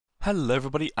Hello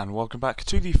everybody and welcome back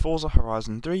to the Forza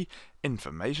Horizon 3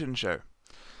 information show.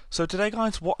 So today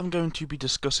guys, what I'm going to be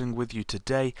discussing with you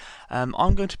today, I'm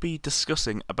going to be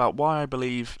discussing about why I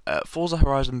believe Forza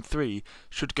Horizon 3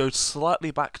 should go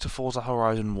slightly back to Forza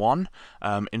Horizon 1,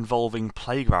 involving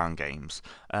playground games.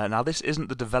 Now this isn't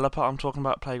the developer I'm talking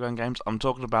about playground games, I'm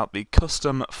talking about the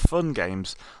custom fun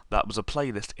games that was a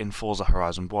playlist in Forza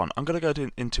Horizon 1. I'm going to go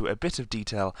into a bit of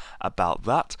detail about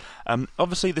that.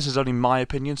 Obviously this is only my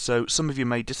opinion, so some of you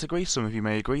may disagree, some of you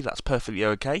may agree, that's perfectly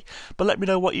okay, but let me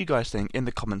know what you guys think in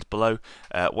the comments below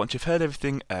once you've heard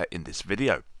everything in this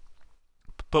video.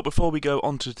 But before we go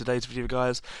on to today's video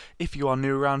guys, if you are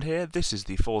new around here, this is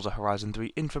the Forza Horizon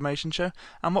 3 information show,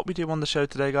 and what we do on the show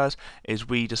today guys is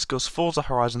we discuss Forza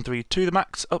Horizon 3 to the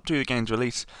max up to the game's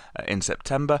release in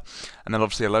September, and then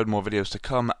obviously a load more videos to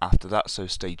come after that, so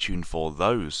stay tuned for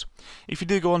those. If you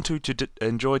do go on to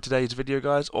enjoy today's video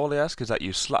guys, all I ask is that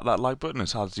you slap that like button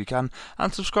as hard as you can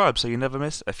and subscribe so you never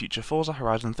miss a future Forza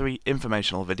Horizon 3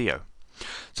 informational video.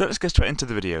 So let's get straight into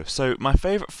the video. So my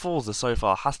favourite Forza so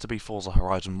far has to be Forza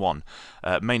Horizon 1,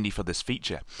 mainly for this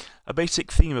feature. A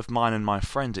basic theme of mine and my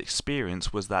friend's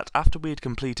experience was that after we had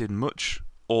completed much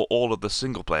or all of the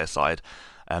single player side,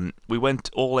 we went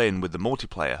all in with the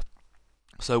multiplayer.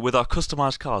 So with our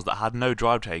customised cars that had no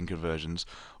drivetrain conversions,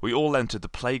 we all entered the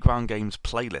Playground Games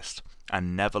playlist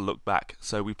and never looked back.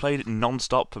 So we played it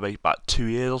non-stop for about 2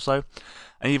 years or so,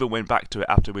 and even went back to it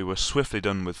after we were swiftly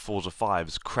done with Forza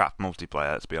 5's crap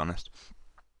multiplayer, let's be honest.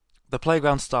 The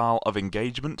playground style of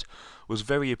engagement was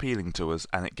very appealing to us,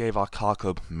 and it gave our car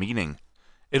club meaning.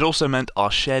 It also meant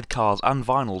our shared cars and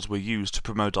vinyls were used to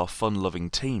promote our fun-loving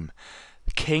team.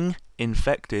 King,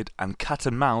 Infected and Cat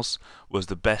and Mouse was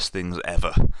the best things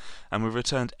ever, and we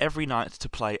returned every night to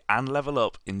play and level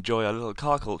up, enjoy our little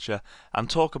car culture, and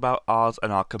talk about ours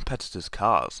and our competitors'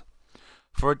 cars.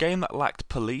 For a game that lacked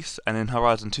police, and in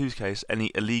Horizon 2's case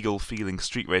any illegal feeling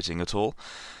street racing at all,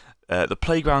 the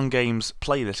Playground Games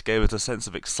playlist gave us a sense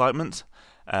of excitement,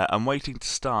 and waiting to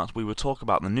start we would talk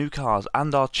about the new cars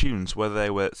and our tunes, whether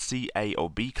they were C, A or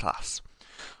B class.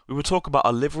 We would talk about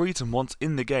our liveries, and once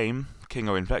in the game, King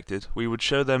or Infected, we would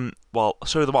show them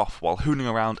off while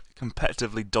hooning around,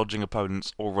 competitively dodging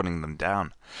opponents or running them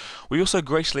down. We also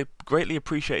greatly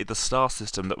appreciated the star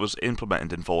system that was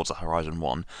implemented in Forza Horizon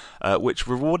 1, which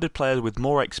rewarded players with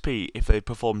more XP if they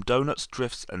performed donuts,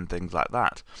 drifts and things like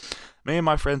that. Me and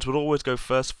my friends would always go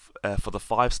first for the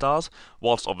 5 stars,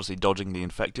 whilst obviously dodging the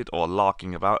Infected or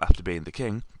larking about after being the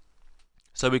King,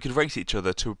 so we could race each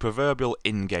other to a proverbial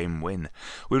in-game win.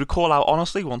 We would call out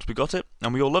honestly once we got it,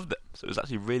 and we all loved it, so it was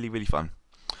actually really fun.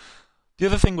 The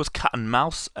other thing was Cat and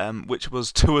Mouse, which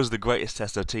was to us the greatest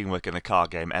test of teamwork in a car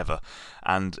game ever,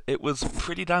 and it was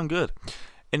pretty damn good.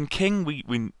 In King, we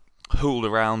hooled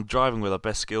around, driving with our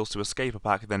best skills to escape a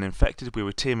pack, and then Infected we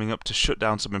were teaming up to shut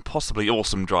down some impossibly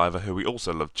awesome driver who we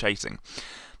also loved chasing.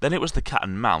 Then it was the Cat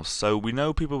and Mouse, so we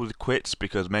know people would quit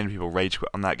because many people rage quit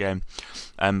on that game,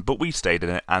 but we stayed in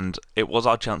it, and it was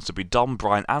our chance to be Dom,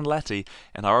 Brian and Letty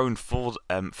in our own Ford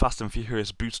Fast and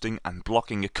Furious, boosting and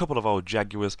blocking a couple of old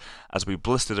Jaguars as we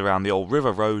blistered around the old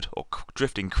river road or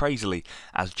drifting crazily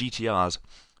as GTRs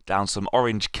down some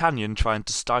orange canyon trying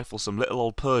to stifle some little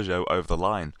old Peugeot over the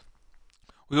line.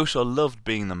 We also loved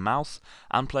being the mouse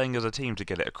and playing as a team to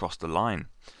get it across the line.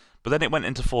 But then it went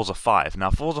into Forza 5.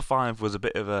 Now Forza 5 was a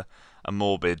bit of a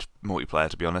morbid multiplayer,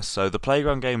 to be honest, so the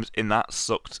playground games in that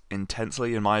sucked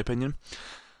intensely in my opinion.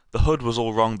 The HUD was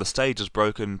all wrong, the stage was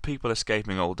broken, people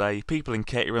escaping all day, people in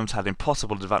cater rooms had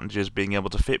impossible advantages being able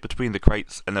to fit between the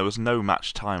crates, and there was no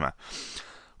match timer.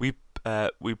 We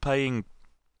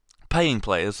paying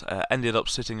players ended up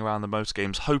sitting around the most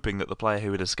games hoping that the player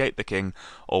who had escaped the King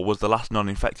or was the last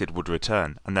non-infected would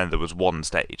return, and then there was one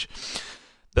stage.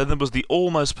 Then there was the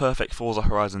almost perfect Forza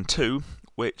Horizon 2,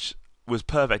 which was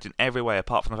perfect in every way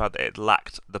apart from the fact that it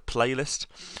lacked the playlist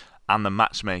and the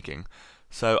matchmaking.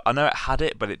 So I know it had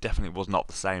it, but it definitely was not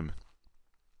the same.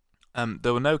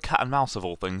 There were no cat and mouse of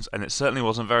all things, and it certainly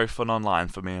wasn't very fun online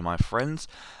for me and my friends.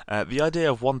 The idea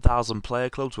of 1,000 player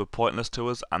clubs were pointless to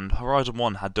us, and Horizon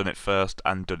 1 had done it first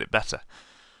and done it better.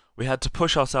 We had to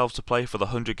push ourselves to play for the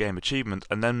 100 game achievement,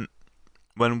 and then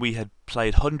when we had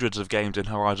played hundreds of games in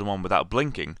Horizon 1 without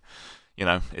blinking, you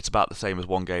know, it's about the same as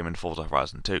one game in Forza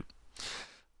Horizon 2.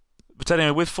 But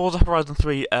anyway, with Forza Horizon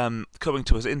 3 coming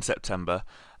to us in September,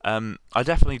 I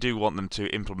definitely do want them to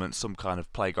implement some kind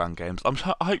of playground games.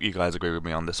 I hope you guys agree with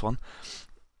me on this one.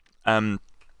 I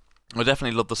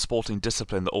definitely love the sporting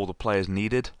discipline that all the players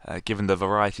needed, given the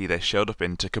variety they showed up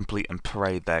in to complete and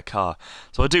parade their car.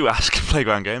 So I do ask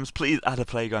Playground Games, please add a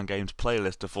Playground Games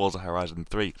playlist to Forza Horizon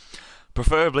 3.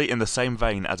 preferably in the same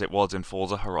vein as it was in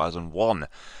Forza Horizon 1.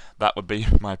 That would be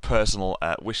my personal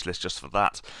wish list just for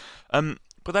that.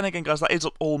 But then again, guys, that is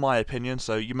all my opinion,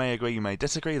 so you may agree, you may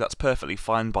disagree, that's perfectly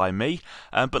fine by me.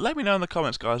 But let me know in the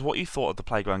comments, guys, what you thought of the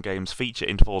Playground Games feature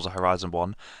in Forza Horizon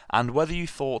 1, and whether you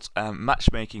thought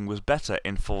matchmaking was better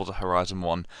in Forza Horizon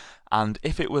 1, and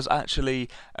if it was actually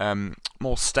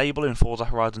more stable in Forza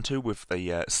Horizon 2 with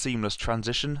the seamless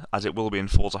transition, as it will be in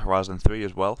Forza Horizon 3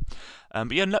 as well.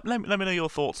 But yeah, let me know your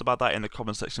thoughts about that in the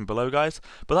comment section below, guys.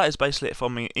 But that is basically it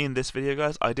from me in this video,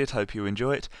 guys. I did hope you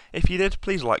enjoy it. If you did,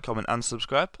 please like, comment and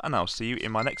subscribe, and I'll see you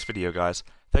in my next video, guys.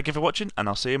 Thank you for watching, and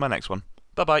I'll see you in my next one.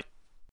 Bye bye.